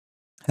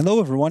Hello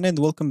everyone and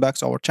welcome back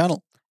to our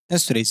channel. In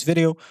today's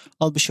video,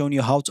 I'll be showing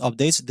you how to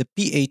update the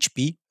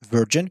PHP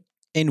version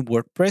in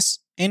WordPress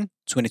in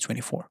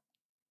 2024.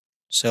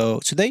 So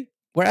today,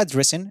 we're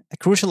addressing a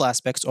crucial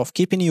aspect of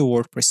keeping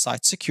your WordPress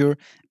site secure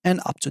and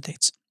up to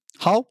date.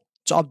 How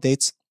to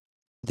update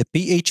the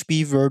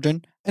PHP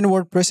version in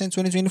WordPress in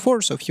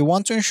 2024. So if you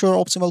want to ensure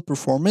optimal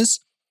performance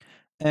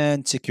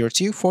and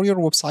security for your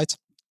website,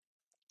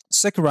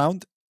 stick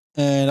around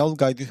and I'll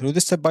guide you through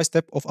the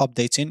step-by-step of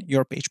updating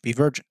your PHP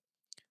version,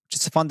 which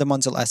is a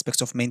fundamental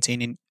aspect of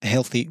maintaining a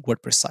healthy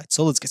WordPress site.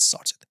 So let's get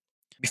started.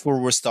 Before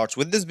we start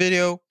with this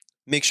video,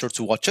 make sure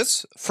to watch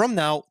us from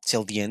now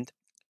till the end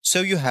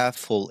so you have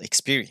full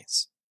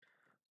experience.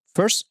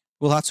 First,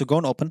 we'll have to go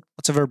and open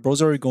whatever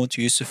browser you're going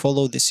to use to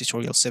follow this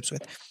tutorial steps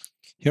with.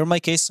 Here in my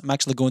case, I'm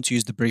actually going to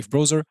use the Brave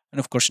browser, and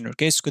of course in your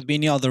case, it could be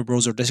any other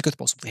browser that you could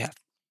possibly have.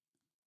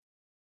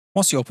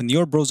 Once you open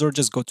your browser,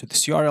 just go to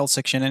this URL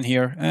section in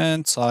here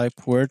and type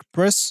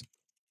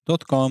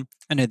wordpress.com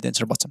and hit the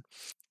enter button.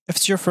 If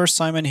it's your first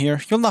time in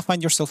here, you'll not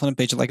find yourself on a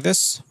page like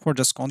this. For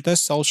just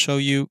context, I'll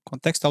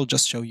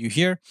just show you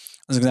here.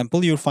 As an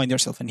example, you'll find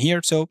yourself in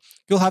here. So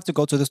you'll have to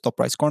go to the top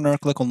right corner,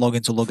 click on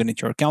login to log in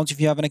into your account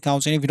if you have an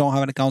account. And if you don't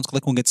have an account,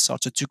 click on get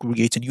started to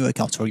create a new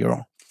account for your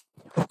own.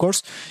 Of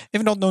course, if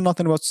you don't know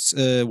nothing about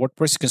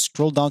WordPress, you can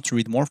scroll down to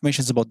read more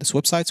information about this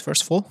website,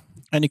 first of all.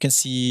 And you can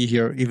see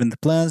here even the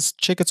plans,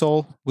 check it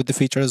all with the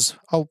features.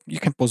 You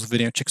can pause the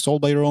video, check it all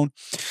by your own.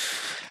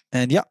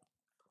 And yeah.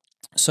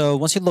 So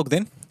once you're logged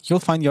in, you'll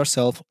find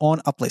yourself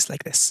on a place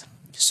like this.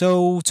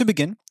 So to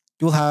begin,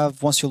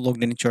 once you're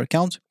logged in into your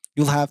account,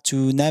 you'll have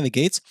to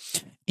navigate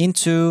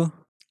into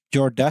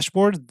your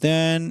dashboard,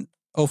 then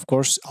of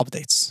course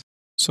updates.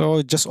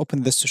 So just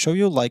open this to show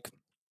you,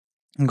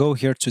 go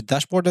here to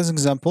dashboard as an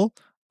example.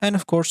 And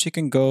of course you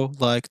can go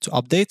to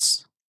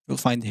updates. You'll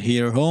find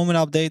here home and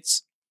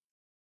updates.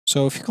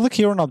 So if you click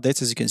here on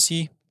updates, as you can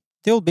see,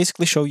 they will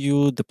basically show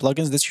you the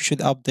plugins that you should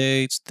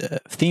update, the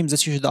themes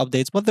that you should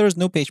update, but there is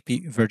no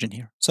PHP version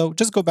here. So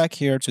just go back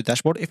here to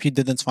dashboard if you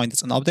didn't find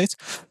it on updates.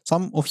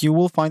 Some of you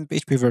will find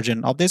PHP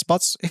version updates,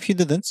 but if you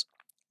didn't,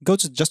 go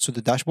just to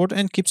the dashboard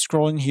and keep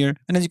scrolling here.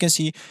 And as you can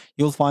see,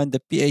 you'll find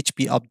the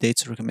PHP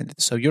updates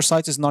recommended. So your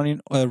site is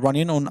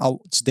running on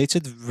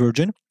outdated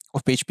version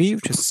of PHP,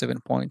 which is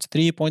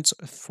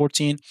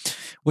 7.3.14,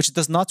 which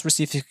does not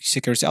receive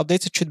security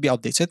updates. It should be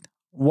updated.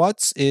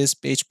 What is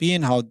PHP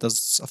and how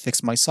does it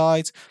affect my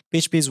site?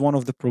 PHP is one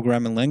of the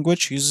programming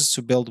language used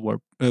to build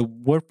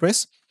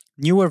WordPress.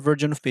 Newer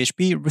version of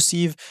PHP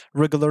receive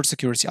regular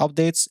security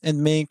updates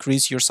and may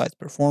increase your site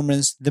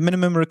performance. The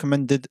minimum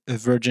recommended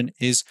version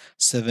is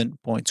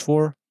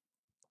 7.4.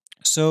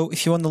 So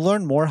if you want to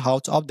learn more how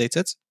to update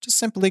it, just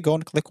simply go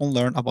and click on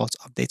learn about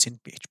updating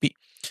PHP.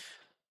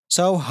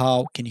 So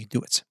how can you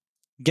do it?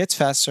 Get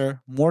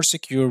faster, more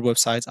secure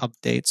website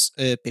updates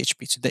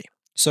PHP today.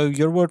 So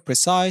your WordPress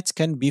site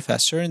can be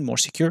faster and more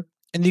secure,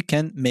 and you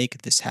can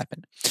make this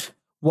happen.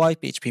 Why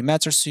PHP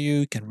matters to you,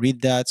 you can read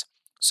that.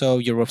 So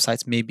your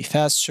website may be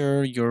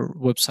faster, your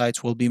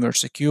website will be more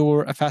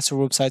secure. A faster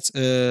website,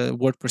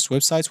 WordPress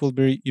website will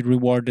be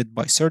rewarded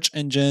by search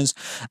engines.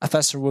 A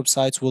faster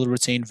website will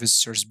retain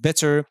visitors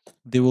better.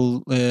 They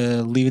will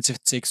leave it if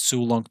it takes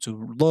too long to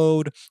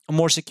load. A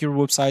more secure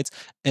website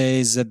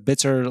is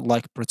better,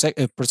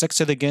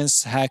 protected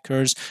against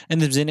hackers.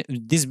 And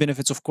these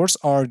benefits, of course,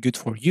 are good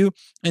for you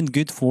and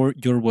good for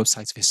your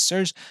website's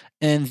visitors.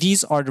 And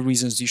these are the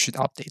reasons you should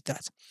update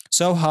that.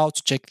 So how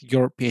to check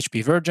your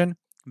PHP version?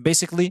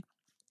 Basically,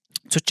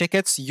 to check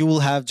it, you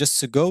will have just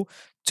to go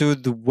to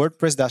the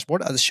WordPress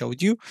dashboard as I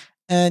showed you,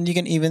 and you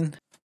can even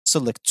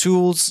select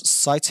Tools,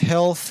 Site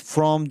Health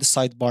from the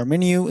sidebar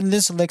menu, and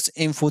then select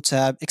Info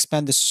tab,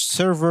 expand the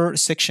server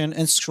section,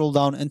 and scroll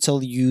down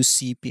until you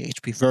see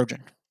PHP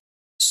version.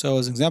 So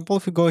as an example,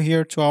 if we go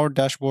here to our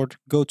dashboard,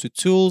 go to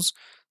Tools,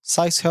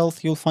 Site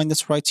Health, you'll find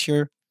this right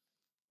here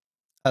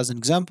as an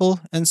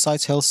example, and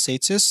Site Health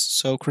status,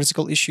 so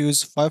critical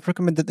issues, 5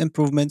 recommended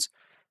improvements,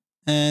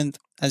 and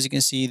as you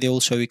can see, they will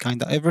show you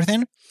kind of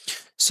everything.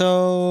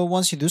 So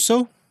once you do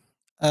so,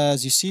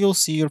 as you see, you'll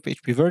see your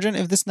PHP version.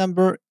 If this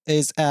number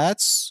is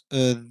at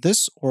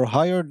this or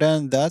higher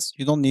than that,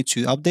 you don't need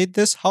to update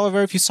this.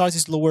 However, if your site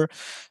is lower,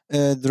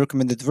 the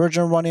recommended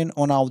version running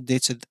on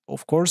outdated,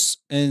 of course,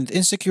 and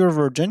insecure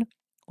version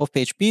of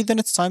PHP, then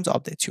it's time to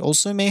update. You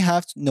also may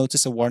have to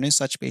notice a warning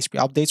such PHP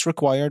updates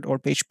required or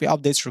PHP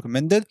updates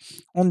recommended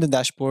on the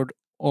dashboard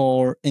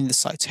or in the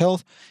site's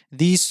health.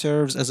 These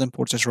serves as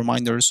important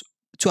reminders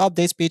to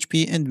update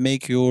PHP and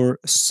make your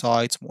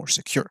site more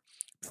secure.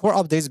 For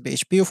updates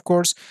PHP, of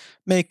course,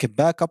 make a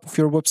backup of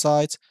your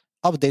website,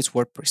 update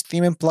WordPress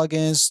theme and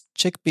plugins,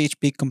 check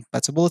PHP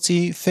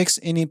compatibility, fix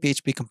any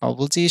PHP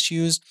compatibility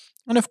issues,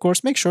 and of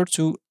course, make sure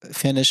to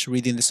finish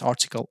reading this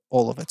article,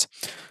 all of it.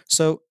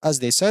 So as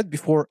they said,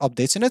 before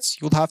updating it,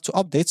 you'll have to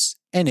update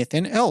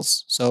anything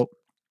else. So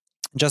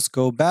just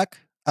go back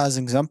as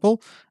an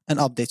example and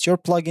update your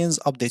plugins,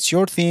 update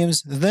your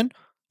themes, then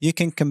you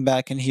can come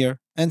back in here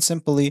and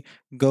simply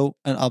go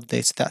and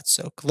update that.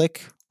 So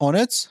click on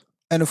it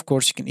And of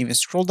course, you can even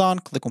scroll down,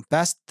 click on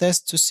past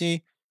test to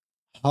see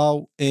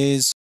how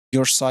is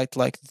your site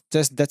like the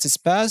test that is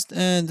passed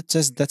and the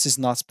test that is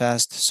not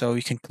passed. So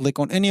you can click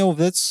on any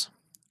of it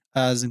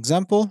as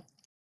example.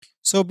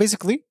 So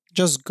basically,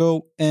 just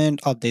go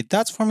and update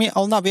that for me.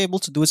 I'll not be able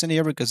to do it in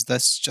here because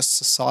that's just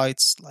a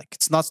site, like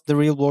it's not the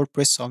real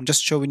WordPress. So I'm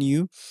just showing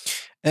you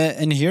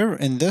in here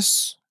in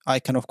this. I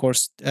can of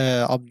course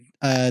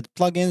add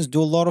plugins,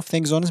 do a lot of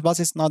things on it, but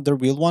it's not the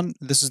real one.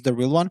 This is the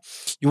real one.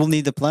 You will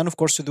need a plan, of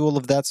course, to do all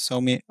of that.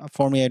 So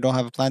for me, I don't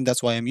have a plan.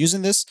 That's why I'm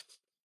using this.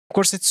 Of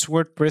course, it's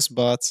WordPress,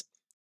 but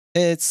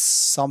it's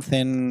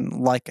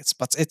something like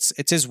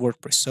it is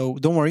WordPress. So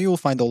don't worry, you'll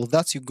find all of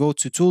that. You go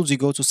to tools, you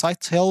go to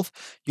site health,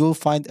 you'll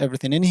find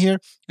everything in here,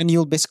 and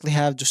you'll basically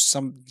have just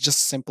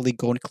simply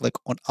go and click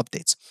on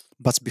updates.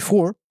 But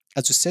before,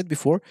 as you said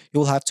before,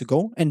 you'll have to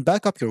go and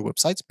back up your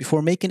website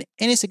before making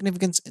any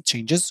significant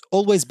changes.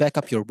 Always back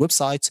up your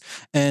website,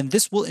 and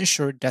this will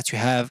ensure that you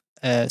have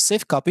a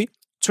safe copy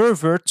to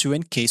revert to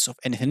in case of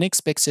anything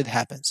unexpected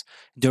happens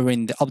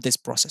during the updates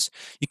process.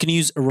 You can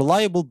use a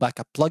reliable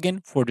backup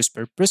plugin for this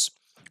purpose.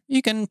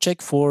 You can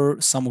check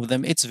for some of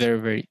them. It's very,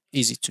 very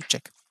easy to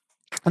check.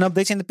 And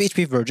updating the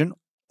PHP version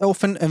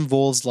often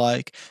involves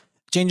like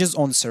changes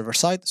on the server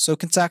side. So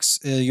contact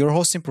your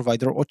hosting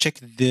provider or check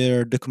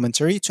their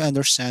documentary to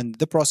understand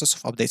the process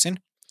of updating.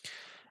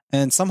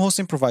 And some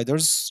hosting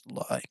providers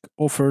like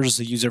offers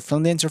a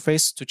user-friendly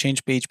interface to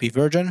change PHP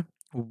version,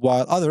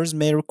 while others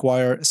may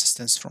require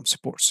assistance from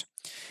support.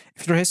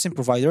 If your hosting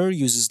provider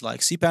uses like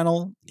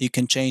cPanel, you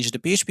can change the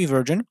PHP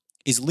version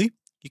easily.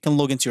 You can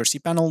log into your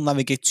cPanel,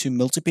 navigate to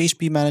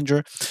multi-PHP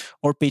manager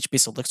or PHP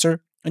selector,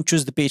 and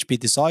choose the PHP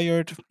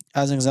desired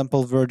as an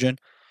example version.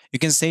 You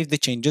can save the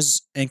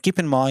changes and keep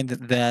in mind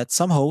that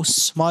some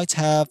hosts might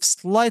have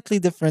slightly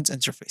different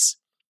interface.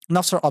 And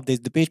after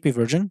update the PHP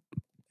version,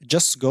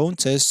 just go and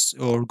test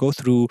or go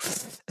through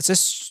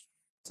test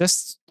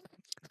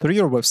through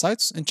your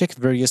websites and check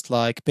various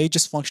like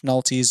pages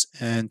functionalities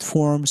and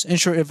forms,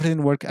 ensure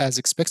everything works as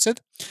expected.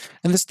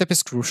 And this step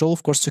is crucial,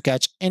 of course, to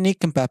catch any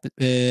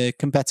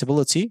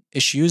compatibility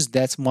issues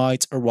that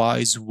might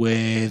arise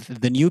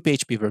with the new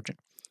PHP version.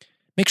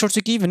 Make sure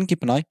to even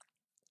keep an eye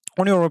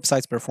on your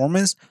website's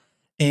performance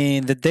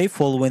in the day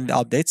following the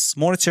updates.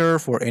 Monitor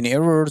for any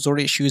errors or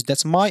issues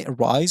that might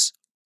arise.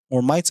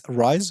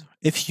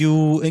 If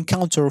you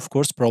encounter, of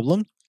course,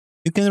 problem,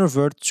 you can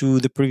revert to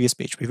the previous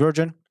PHP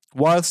version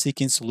while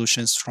seeking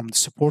solutions from the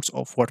support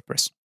of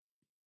WordPress.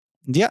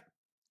 And yeah,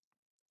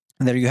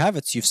 and there you have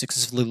it. You've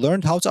successfully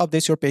learned how to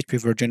update your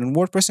PHP version in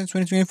WordPress in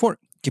 2024.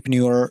 Keeping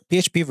your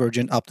PHP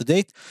version up to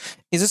date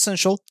is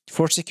essential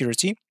for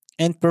security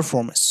and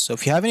performance. So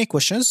if you have any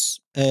questions,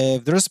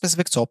 if there is a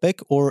specific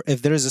topic, or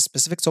if there is a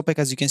specific topic,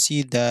 as you can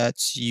see,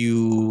 that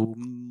you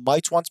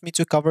might want me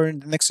to cover in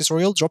the next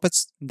tutorial, drop it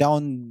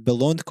down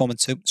below in the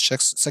comment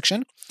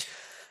section.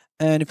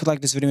 And if you like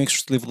this video, make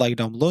sure to leave a like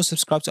down below,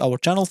 subscribe to our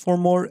channel for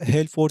more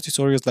helpful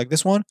tutorials like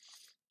this one,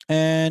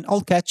 and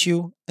I'll catch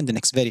you in the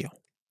next video.